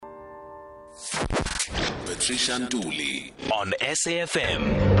Patricia Ntuli on SAFM.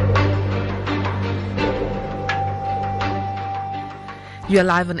 You're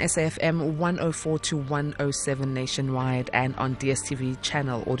live on SAFM 104 to 107 nationwide and on DSTV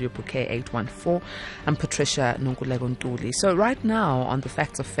channel audio bouquet 814. I'm Patricia Ntuli. So right now on the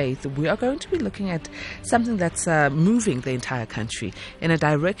Facts of Faith, we are going to be looking at something that's moving the entire country in a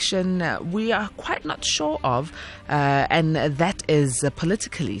direction we are quite not sure of, and that is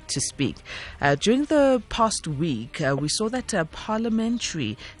politically to speak. During the past week, we saw that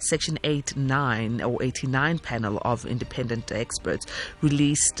Parliamentary Section 89 or 89 panel of independent experts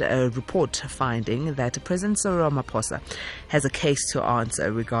released a report finding that President Cyril Ramaphosa has a case to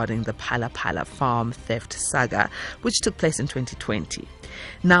answer regarding the Phala Phala farm theft saga, which took place in 2020.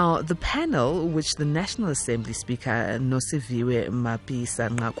 Now, the panel, which the National Assembly Speaker Nosiviwe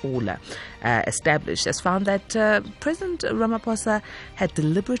Mapisa-Nqakula established, has found that President Ramaphosa had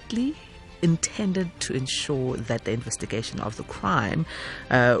deliberately intended to ensure that the investigation of the crime,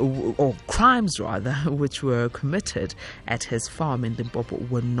 or crimes rather, which were committed at his farm in Limpopo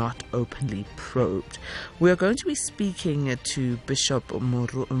were not openly probed. We are going to be speaking to Bishop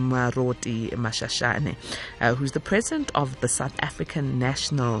Marothi Mashashane, who's the president of the South African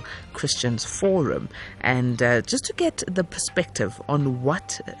National Christians Forum, and just to get the perspective on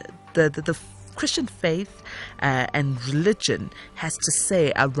what the Christian faith and religion has to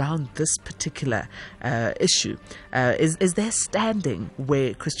say around this particular issue. Is there standing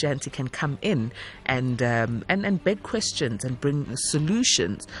where Christianity can come in and beg questions and bring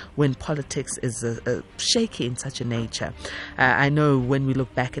solutions when politics is shaky in such a nature? I know when we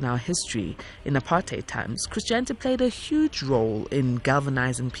look back in our history, in apartheid times, Christianity played a huge role in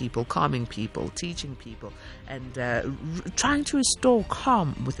galvanizing people, calming people, teaching people, and trying to restore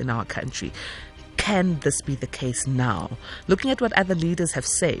calm within our country. Can this be the case now? Looking at what other leaders have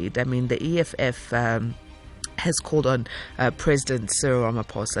said, I mean, the EFF has called on President Cyril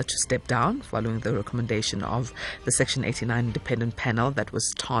Ramaphosa to step down following the recommendation of the Section 89 independent panel that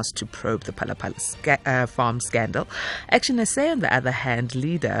was tasked to probe the Phala Phala farm scandal. Action SA, on the other hand,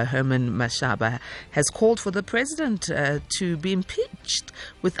 leader Herman Mashaba has called for the president to be impeached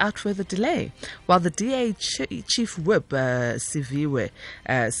without further delay, while the DA chief whip Siviwe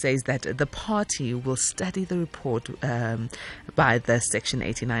says that the party will study the report by the Section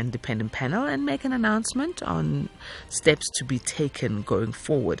 89 independent panel and make an announcement on steps to be taken going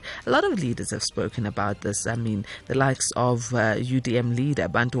forward. A lot of leaders have spoken about this. I mean, the likes of UDM leader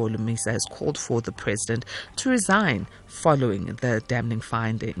Bantu Olumisa has called for the president to resign following the damning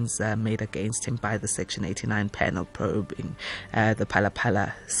findings made against him by the Section 89 panel probing the Phala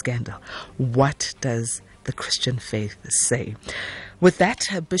Phala scandal. What does the Christian faith say? With that,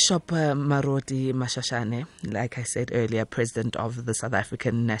 Bishop Marothi Mashashane, like I said earlier, president of the South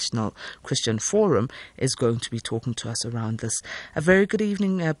African National Christian Forum, is going to be talking to us around this. A very good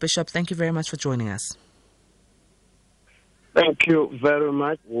evening, Bishop. Thank you very much for joining us. Thank you very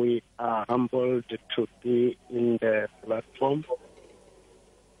much. We are humbled to be in the platform.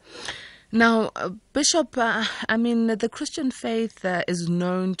 Now, Bishop, I mean, the Christian faith is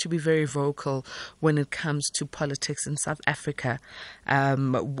known to be very vocal when it comes to politics in South Africa.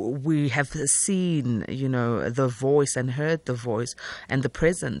 We have seen, the voice and heard the voice and the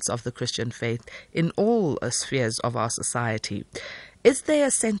presence of the Christian faith in all spheres of our society. Is there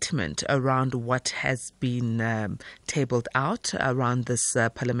a sentiment around what has been tabled out around this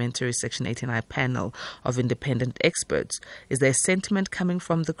Parliamentary Section 89 panel of independent experts? Is there a sentiment coming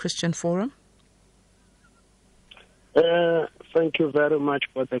from the Christian Forum? Thank you very much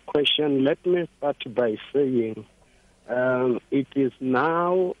for the question. Let me start by saying it is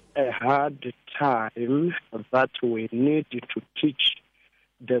now a hard time that we need to teach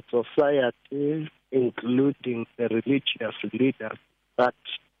the society, including the religious leaders, that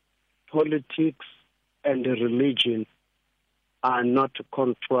politics and religion are not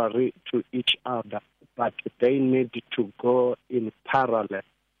contrary to each other, but they need to go in parallel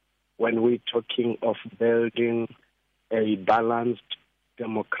when we're talking of building a balanced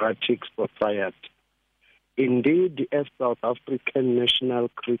democratic society. Indeed, as South African National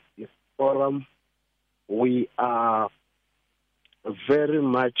Christian Forum, we are very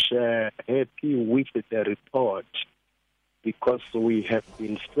much happy with the report, because we have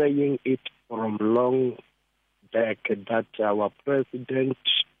been saying it from long back that our president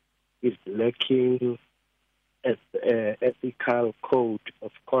is lacking an ethical code of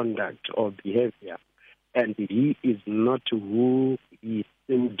conduct or behavior, and he is not who he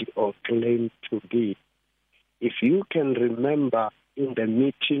seemed or claimed to be. If you can remember, in the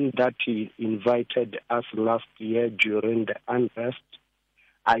meeting that he invited us last year during the unrest,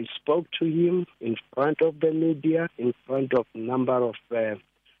 I spoke to him in front of the media, in front of a number of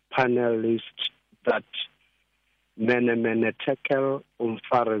panelists, that Mene Tekel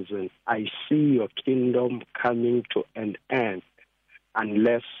Umfarazin, I see your kingdom coming to an end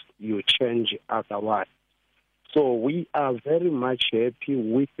unless you change otherwise. So we are very much happy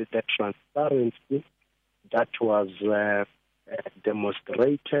with the transparency that was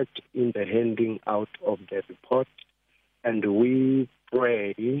demonstrated in the handing out of the report, and we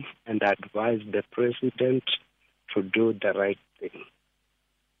pray and advise the President to do the right thing.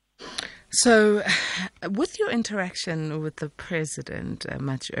 So, with your interaction with the President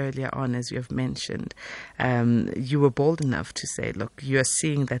much earlier on, as you have mentioned, you were bold enough to say, look, you are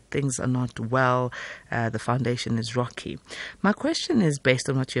seeing that things are not well, the foundation is rocky. My question is, based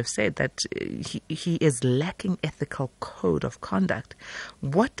on what you have said, that he is lacking ethical code of conduct.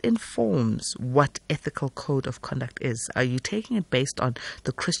 What informs what ethical code of conduct is? Are you taking it based on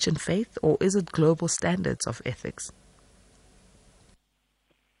the Christian faith, or is it global standards of ethics?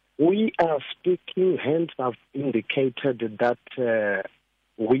 We are speaking, hence I've indicated that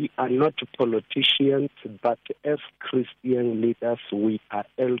we are not politicians, but as Christian leaders, we are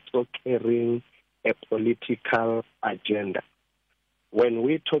also carrying a political agenda. When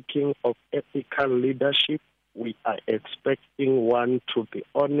we're talking of ethical leadership, we are expecting one to be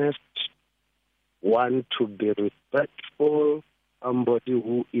honest, one to be respectful, somebody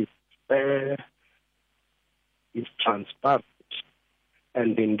who is fair, is transparent.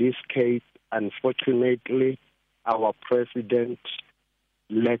 And in this case, unfortunately, our president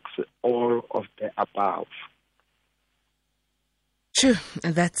lacks all of the above. Sure,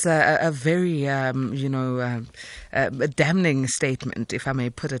 that's a very, damning statement, if I may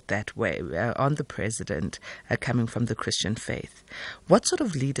put it that way, on the president coming from the Christian faith. What sort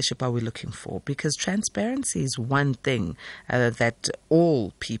of leadership are we looking for? Because transparency is one thing that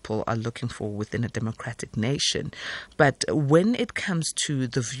all people are looking for within a democratic nation. But when it comes to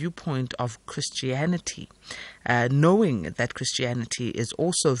the viewpoint of Christianity, knowing that Christianity is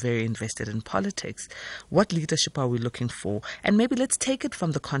also very invested in politics, what leadership are we looking for? And maybe let's take it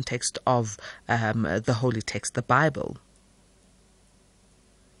from the context of the holy text, the Bible.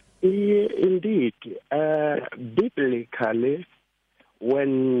 Indeed. Biblically,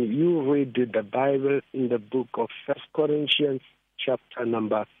 when you read the Bible in the book of 1 Corinthians chapter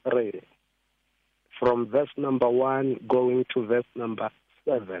number 3, from verse number 1 going to verse number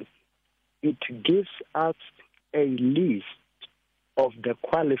 7, it gives us a list of the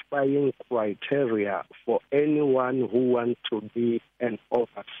qualifying criteria for anyone who wants to be an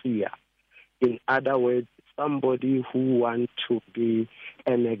overseer. In other words, somebody who wants to be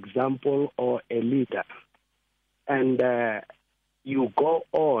an example or a leader. And you go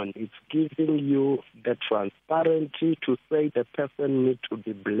on, it's giving you the transparency to say the person needs to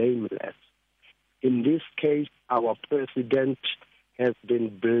be blameless. In this case, our president has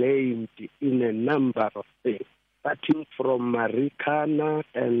been blamed in a number of things, starting from Marikana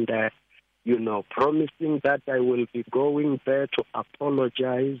and, promising that I will be going there to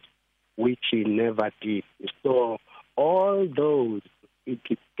apologize, which he never did. So all those, it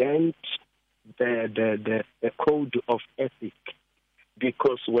is against the code of ethics.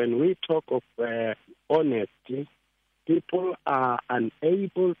 Because when we talk of honesty, people are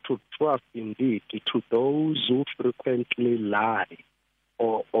unable to trust indeed to those who frequently lie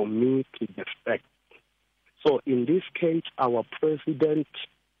or omit the facts. So in this case, our president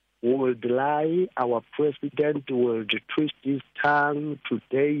would lie, our president will twist his tongue.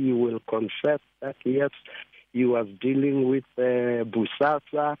 Today he will confess that, yes, he was dealing with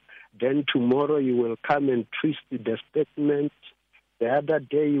Busasa. Then tomorrow he will come and twist the statement. The other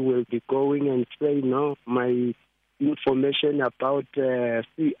day he will be going and say, no, my information about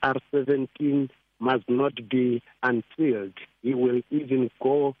CR17 must not be unsealed. He will even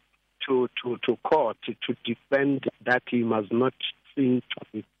go to court to defend that he must not seem to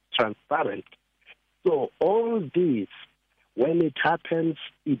be transparent. So all this, when it happens,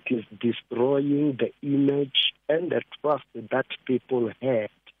 it is destroying the image and the trust that people had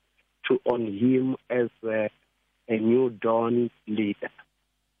on him as a new dawn leader.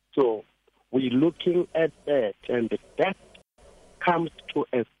 So we're looking at that, and that comes to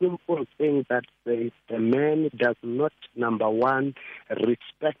a simple thing that says the man does not, number one,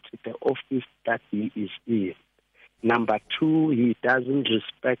 respect the office that he is in. Number two, he doesn't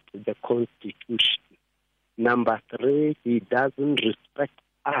respect the Constitution. Number three, he doesn't respect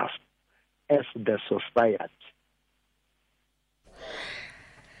us as the society.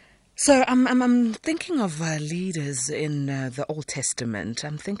 So I'm thinking of leaders in the Old Testament.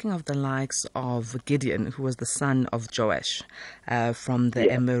 I'm thinking of the likes of Gideon, who was the son of Joash from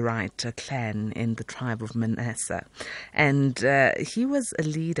the Amorite clan in the tribe of Manasseh. And he was a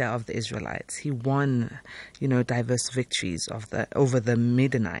leader of the Israelites. He won, diverse victories over the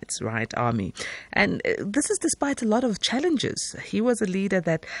Midianites, right, army. And this is despite a lot of challenges. He was a leader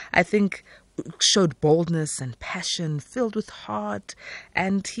that I think showed boldness and passion, filled with heart,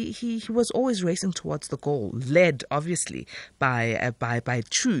 and he was always racing towards the goal, led obviously by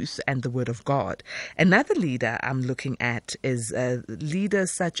truth and the word of God. Another leader I'm looking at is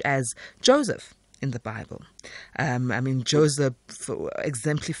leaders such as Joseph in the Bible. Joseph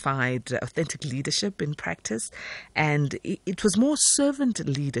exemplified authentic leadership in practice, and it was more servant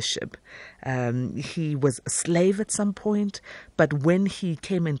leadership. He was a slave at some point, but when he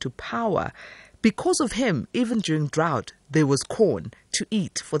came into power, because of him, even during drought, there was corn to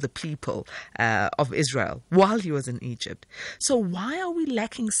eat for the people of Israel while he was in Egypt. So why are we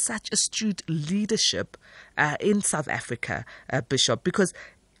lacking such astute leadership in South Africa, Bishop? Because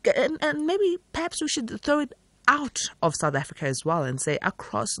and maybe perhaps we should throw it out of South Africa as well and say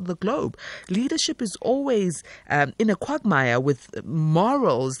across the globe. Leadership is always in a quagmire with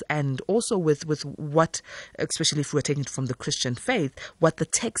morals and also with what, especially if we're taking it from the Christian faith, what the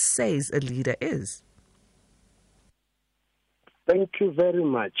text says a leader is. Thank you very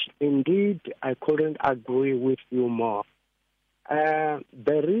much. Indeed, I couldn't agree with you more. The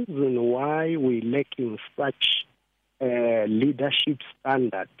reason why we're lacking such leadership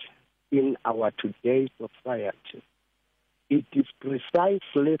standard in our today's society, it is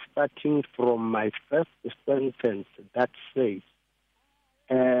precisely starting from my first sentence that says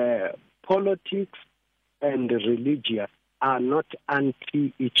politics and religion are not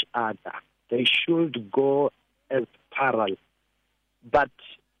anti each other. They should go as parallel. But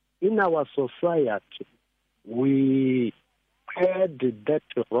in our society, we had that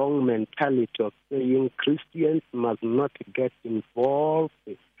wrong mentality of saying Christians must not get involved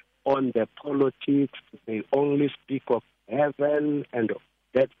on the politics. They only speak of heaven and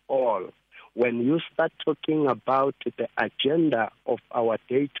that's all. When you start talking about the agenda of our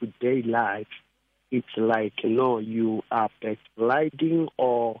day-to-day life, it's like, you are backsliding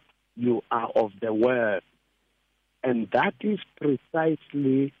or you are of the world. And that is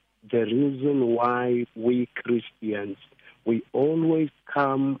precisely the reason why we Christians, we always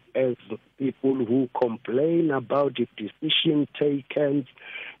come as people who complain about the decision taken,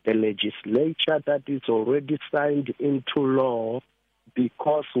 the legislature that is already signed into law,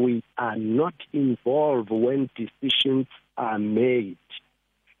 because we are not involved when decisions are made.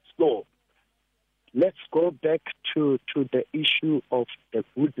 So let's go back to the issue of the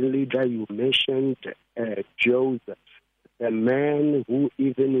good leader you mentioned, Joseph, the man who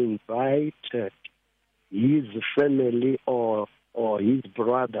even invited his family or his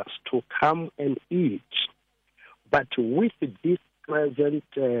brothers to come and eat. But with this present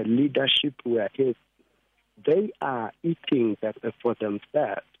leadership we are having, they are eating for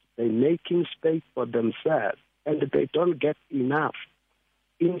themselves. They're making space for themselves, and they don't get enough.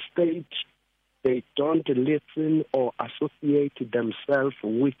 Instead, they don't listen or associate themselves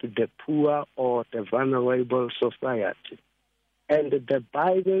with the poor or the vulnerable society. And the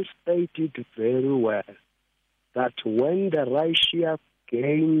Bible stated very well that when the righteous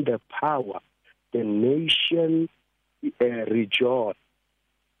gain the power, the nation rejoice.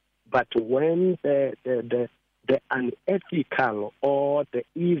 But when the unethical or the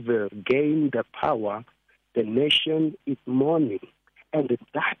evil gain the power, the nation is mourning. And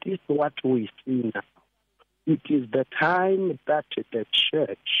that is what we see now. It is the time that the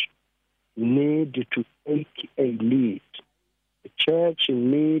church needs to take a lead. The church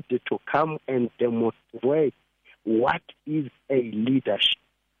needs to come and demonstrate what is a leadership.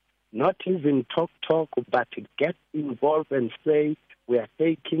 Not even talk, but get involved and say, we are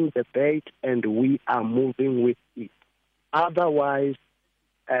taking the bait and we are moving with it. Otherwise,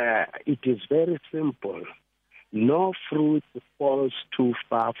 it is very simple. No fruit falls too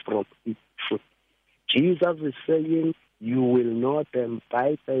far from its fruit. Jesus is saying, you will know them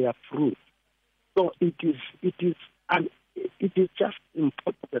by their fruit. So it is just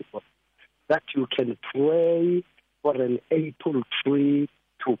important that you can pray for an apple tree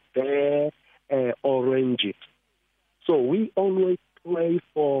to bear oranges. So we always pray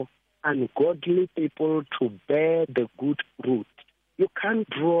for ungodly people to bear the good fruit. You can't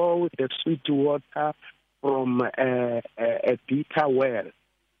draw the sweet water from a bitter well.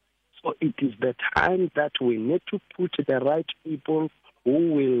 So it is the time that we need to put the right people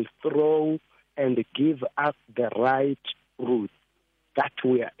who will throw and give us the right fruit. that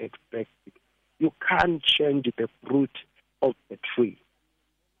we are expecting. You can't change the fruit of the tree.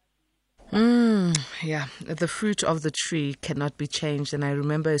 Yeah, the fruit of the tree cannot be changed. And I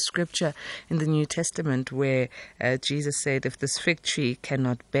remember a scripture in the New Testament where Jesus said, if this fig tree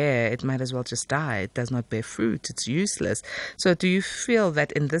cannot bear, it might as well just die. It does not bear fruit. It's useless. So do you feel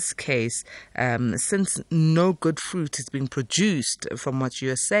that in this case, since no good fruit is being produced from what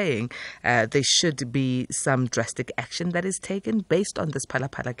you're saying, there should be some drastic action that is taken based on this Phala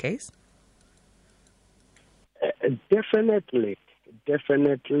Phala case? Definitely.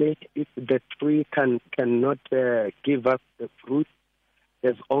 If the tree cannot give us the fruit,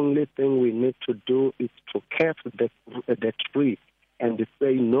 the only thing we need to do is to curse the tree and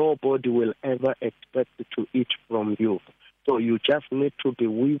say nobody will ever expect to eat from you. So you just need to be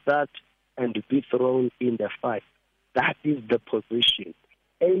withered and be thrown in the fire. That is the position.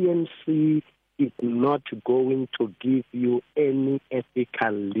 ANC is not going to give you any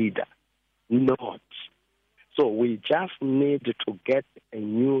ethical leader. Not. So we just need to get a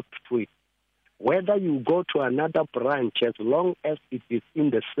new tree. Whether you go to another branch, as long as it is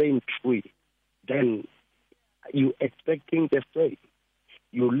in the same tree, then you're expecting the same.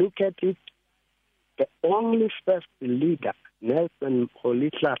 You look at it, the only first leader, Nelson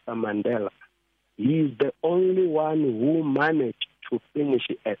Mandela, he is the only one who managed to finish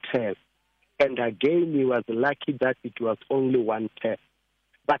a term. And again, he was lucky that it was only one term.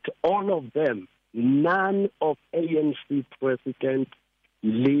 But all of them, none of ANC presidents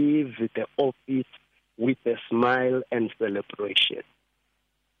leave the office with a smile and celebration.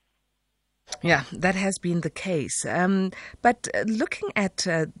 Yeah, that has been the case. But looking at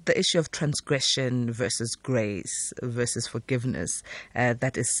the issue of transgression versus grace versus forgiveness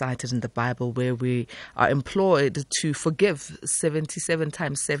that is cited in the Bible, where we are employed to forgive 77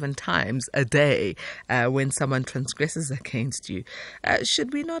 times, 7 times a day when someone transgresses against you,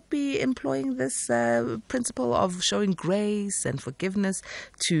 should we not be employing this principle of showing grace and forgiveness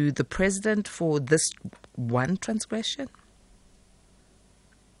to the president for this one transgression?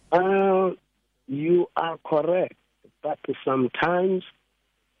 You are correct, but sometimes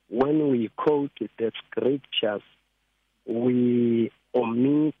when we quote the scriptures, we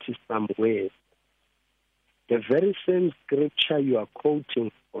omit some words. The very same scripture you are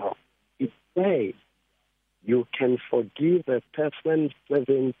quoting from, it says you can forgive a person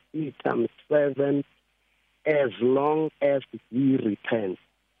 70 times 7 as long as he repents.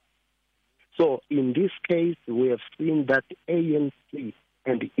 So in this case, we have seen that ANC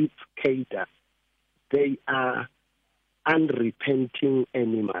and its cadre, they are unrepenting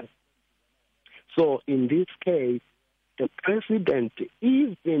animals. So in this case, the president,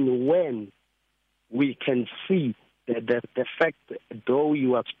 even when we can see the fact, though he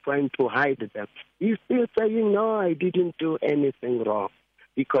was trying to hide them, he's still saying, no, I didn't do anything wrong,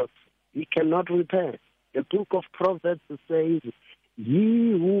 because he cannot repent. The book of Proverbs says,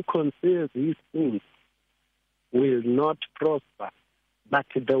 he who conceals his sins will not prosper, but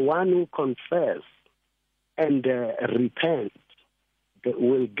the one who confesses and repents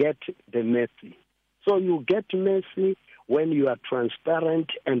will get the mercy. So you get mercy when you are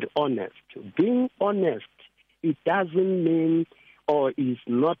transparent and honest. Being honest, it doesn't mean or is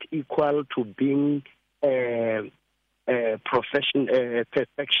not equal to being a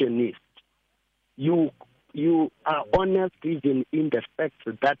perfectionist. You are honest even in the fact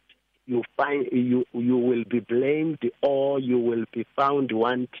that you find you will be blamed or you will be found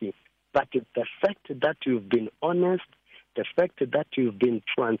wanting. But the fact that you've been honest, the fact that you've been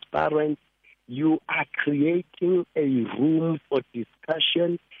transparent, you are creating a room for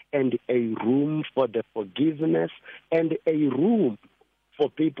discussion and a room for the forgiveness and a room for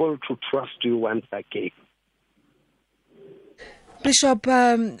people to trust you once again. Bishop,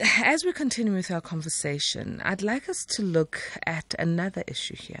 as we continue with our conversation, I'd like us to look at another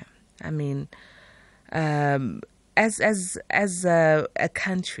issue here. I mean, as a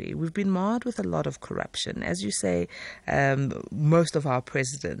country, we've been marred with a lot of corruption. As you say, most of our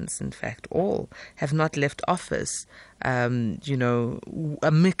presidents, in fact, all have not left office, amicably.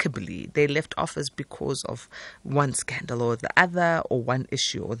 They left office because of one scandal or the other, or one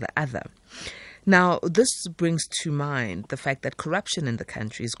issue or the other. Now, this brings to mind the fact that corruption in the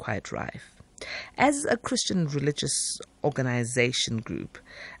country is quite rife. As a Christian religious organization group,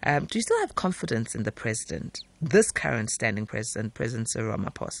 do you still have confidence in the president, this current standing president, President Cyril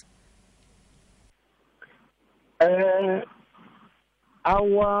Ramaphosa?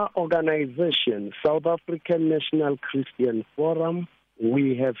 Our organization, South African National Christian Forum,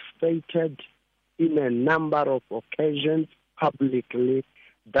 we have stated in a number of occasions publicly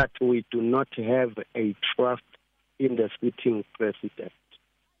that we do not have a trust in the sitting president.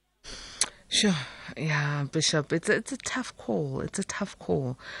 Sure. Yeah, Bishop, it's a tough call. It's a tough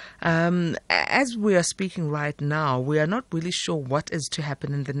call. As we are speaking right now, we are not really sure what is to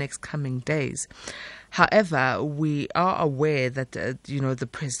happen in the next coming days. However, we are aware that, the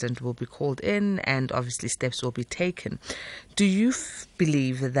president will be called in and obviously steps will be taken. Do you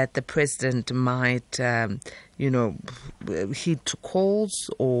believe that the president might, heed to calls,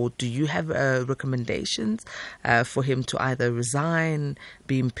 or do you have recommendations for him to either resign,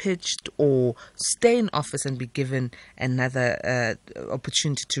 be impeached, or stay in office and be given another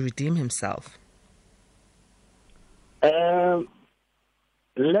opportunity to redeem himself?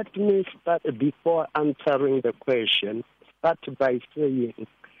 Let me start, before answering the question, start by saying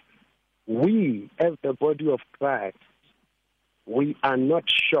we, as the body of Christ, we are not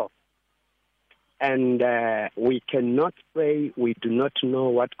shocked, and we cannot say we do not know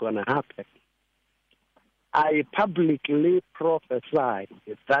what's going to happen. I publicly prophesied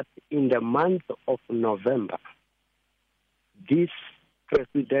that in the month of November, this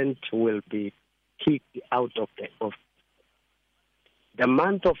president will be kicked out of the office. The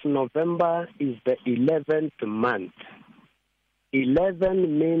month of November is the 11th month.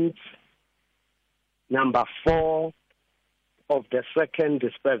 11 means number 4 of the second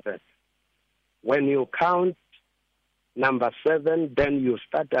 7. When you count number 7, then you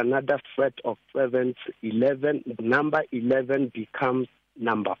start another set of 7s. 11, number 11 becomes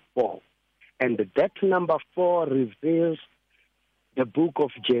number 4. And that number 4 reveals the book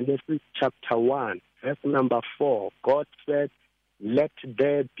of Genesis chapter 1, verse number 4. God said, "Let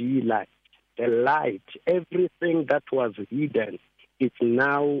there be light." The light, everything that was hidden, is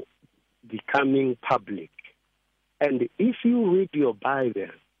now becoming public. And if you read your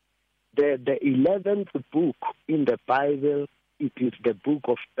Bible, the 11th book in the Bible, it is the book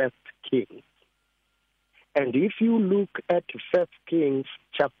of 1 Kings. And if you look at 1 Kings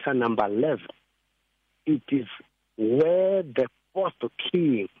chapter number 11, it is where the 4th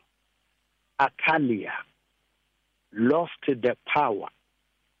king, Athaliah, lost the power,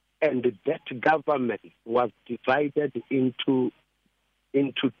 and that government was divided into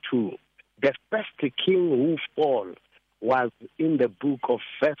two. The first king who fell was in the book of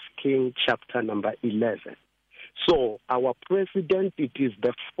 1 King chapter number 11. So our president, it is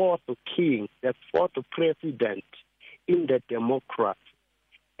the 4th king, the 4th president in the democracy.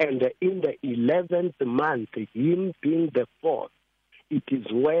 And in the 11th month, him being the 4th, it is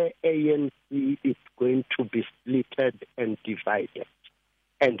where ANC is going to be splitted and divided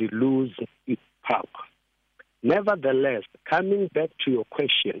and lose its power. Nevertheless, coming back to your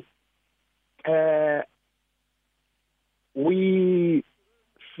question, we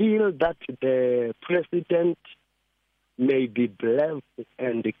feel that the president may be blessed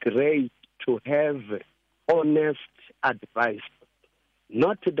and great to have honest advice,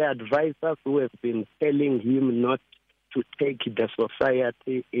 not the advisors who have been telling him not to take the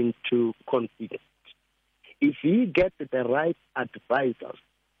society into confidence. If he gets the right advisors,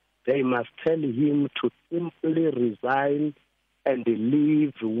 they must tell him to simply resign and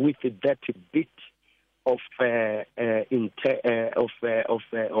live with that bit of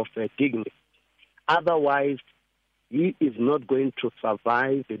dignity. Otherwise, he is not going to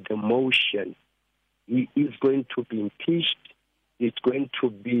survive the motion. He is going to be impeached. He's going to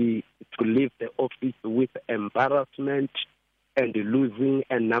leave the office with embarrassment and losing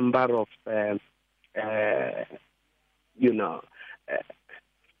a number of,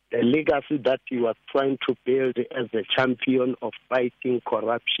 the legacy that he was trying to build as a champion of fighting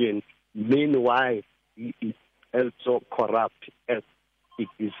corruption. Meanwhile, he is also corrupt as it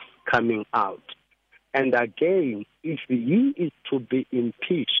is coming out. And again, if he is to be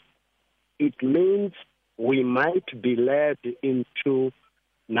impeached, it means we might be led into,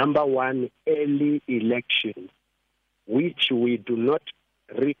 number one, early elections, which we do not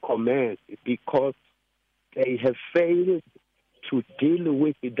recommend because they have failed to deal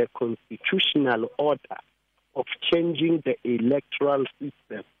with the constitutional order of changing the electoral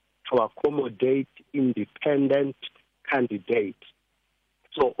system to accommodate independent candidates.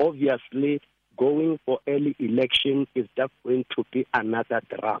 So obviously, going for early election is just going to be another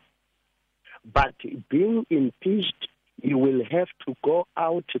drama. But being impeached, he will have to go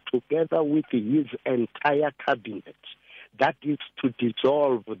out together with his entire cabinet. That is to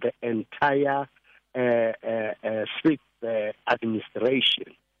dissolve the entire sixth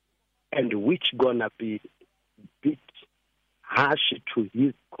administration, and which gonna be bit harsh to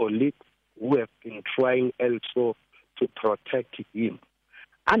his colleagues who have been trying also to protect him.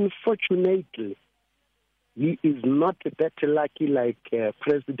 Unfortunately, he is not that lucky like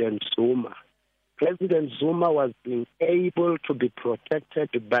President Zuma. President Zuma was being able to be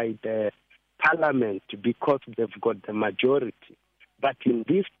protected by the parliament because they've got the majority. But in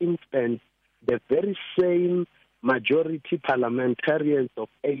this instance, the very same majority parliamentarians of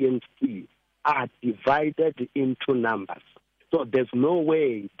ANC are divided into numbers. So there's no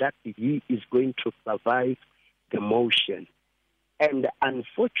way that he is going to survive the motion. And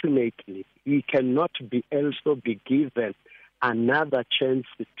unfortunately, he cannot also be given another chance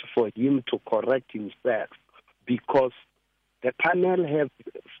for him to correct himself, because the panel have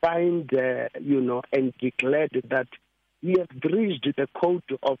signed, and declared that he has breached the code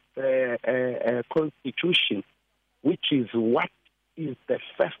of the constitution, which is what is the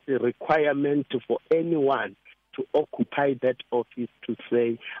first requirement for anyone to occupy that office, to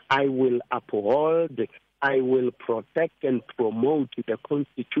say, I will uphold, I will protect and promote the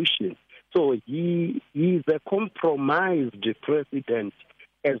Constitution. So he is a compromised president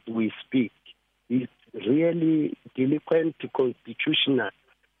as we speak. He's really delinquent constitutional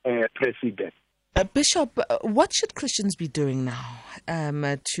president. Bishop, what should Christians be doing now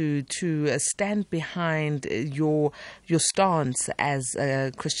to stand behind your stance as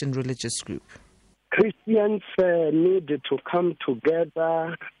a Christian religious group? Christians need to come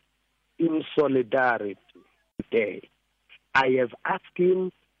together in solidarity today. I have asked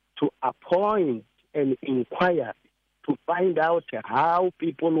him to appoint an inquiry to find out how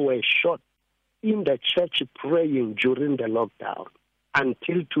people were shot in the church praying during the lockdown.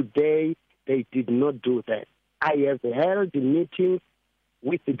 Until today, they did not do that. I have held meetings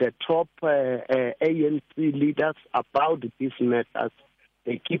with the top ANC leaders about these matters.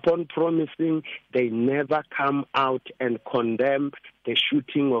 They keep on promising. They never come out and condemn the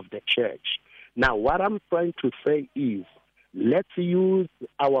shooting of the church. Now, what I'm trying to say is, let's use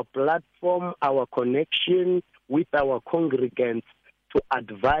our platform, our connection with our congregants to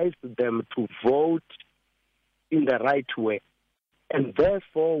advise them to vote in the right way. And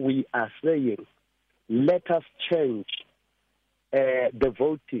therefore, we are saying, let us change the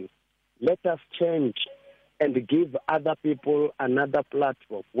voting. Let us change and give other people another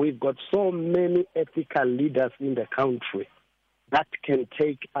platform. We've got so many ethical leaders in the country that can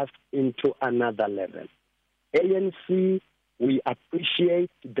take us into another level. ANC, we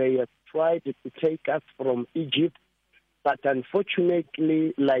appreciate they have tried to take us from Egypt, but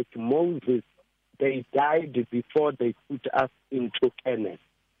unfortunately, like Moses, they died before they put us into Canaan.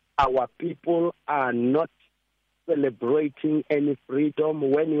 Our people are not celebrating any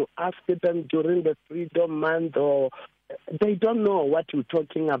freedom. When you ask them during the Freedom Month, or they don't know what you're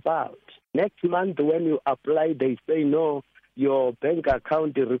talking about. Next month, when you apply, they say, no, your bank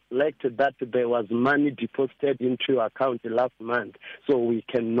account reflects that there was money deposited into your account last month, so we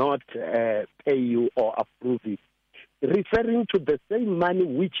cannot pay you or approve it. Referring to the same money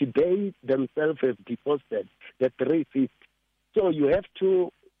which they themselves have deposited, the 350. So you have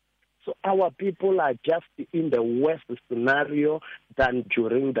to. So our people are just in the worst scenario than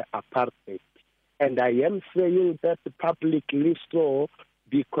during the apartheid. And I am saying that publicly so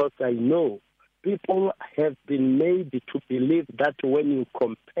because I know people have been made to believe that when you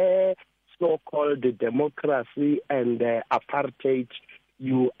compare so-called democracy and apartheid,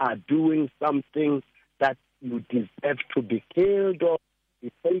 you are doing something that you deserve to be killed or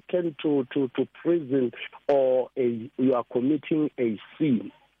be taken to prison, or you are committing a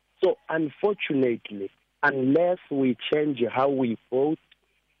sin. So unfortunately, unless we change how we vote,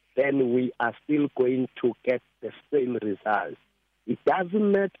 then we are still going to get the same results. It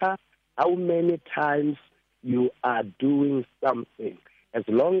doesn't matter how many times you are doing something. As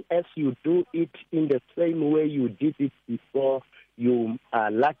long as you do it in the same way you did it before, you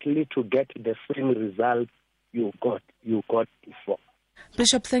are likely to get the same result you got before.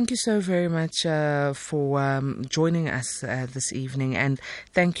 Bishop, thank you so very much for joining us this evening, and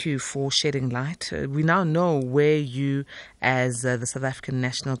thank you for shedding light. We now know where you, as the South African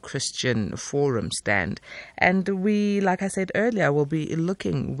National Christian Forum, stand. And we, like I said earlier, will be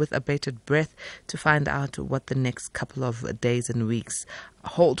looking with a bated breath to find out what the next couple of days and weeks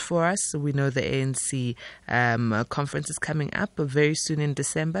hold for us. We know the ANC conference is coming up very soon in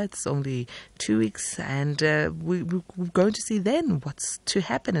December. It's only 2 weeks, and we're going to see then what's to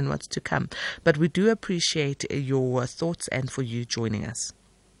happen and what's to come. But we do appreciate your thoughts and for you joining us.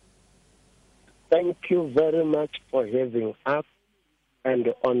 Thank you very much for having us,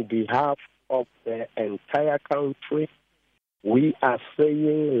 and on behalf of the entire country, we are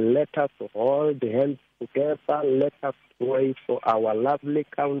saying let us hold hands together, let us pray for our lovely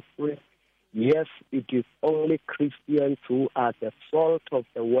country. Yes, it is only Christians who are the salt of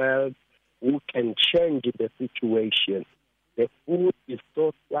the world who can change the situation. The food is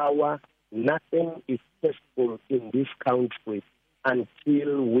so sour, nothing is peaceful in this country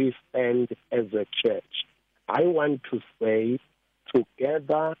until we stand as a church. I want to say,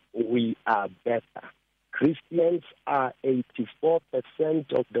 together we are better. Christians are 84%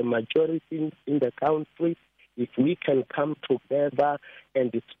 of the majority in the country. If we can come together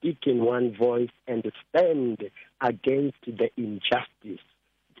and speak in one voice and stand against the injustice,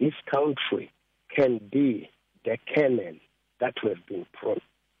 this country can be the Canaan that we have been promised.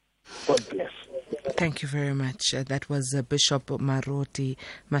 God bless. Thank you very much. That was Bishop Marothi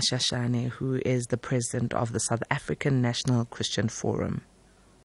Mashashane, who is the president of the South African National Christian Forum.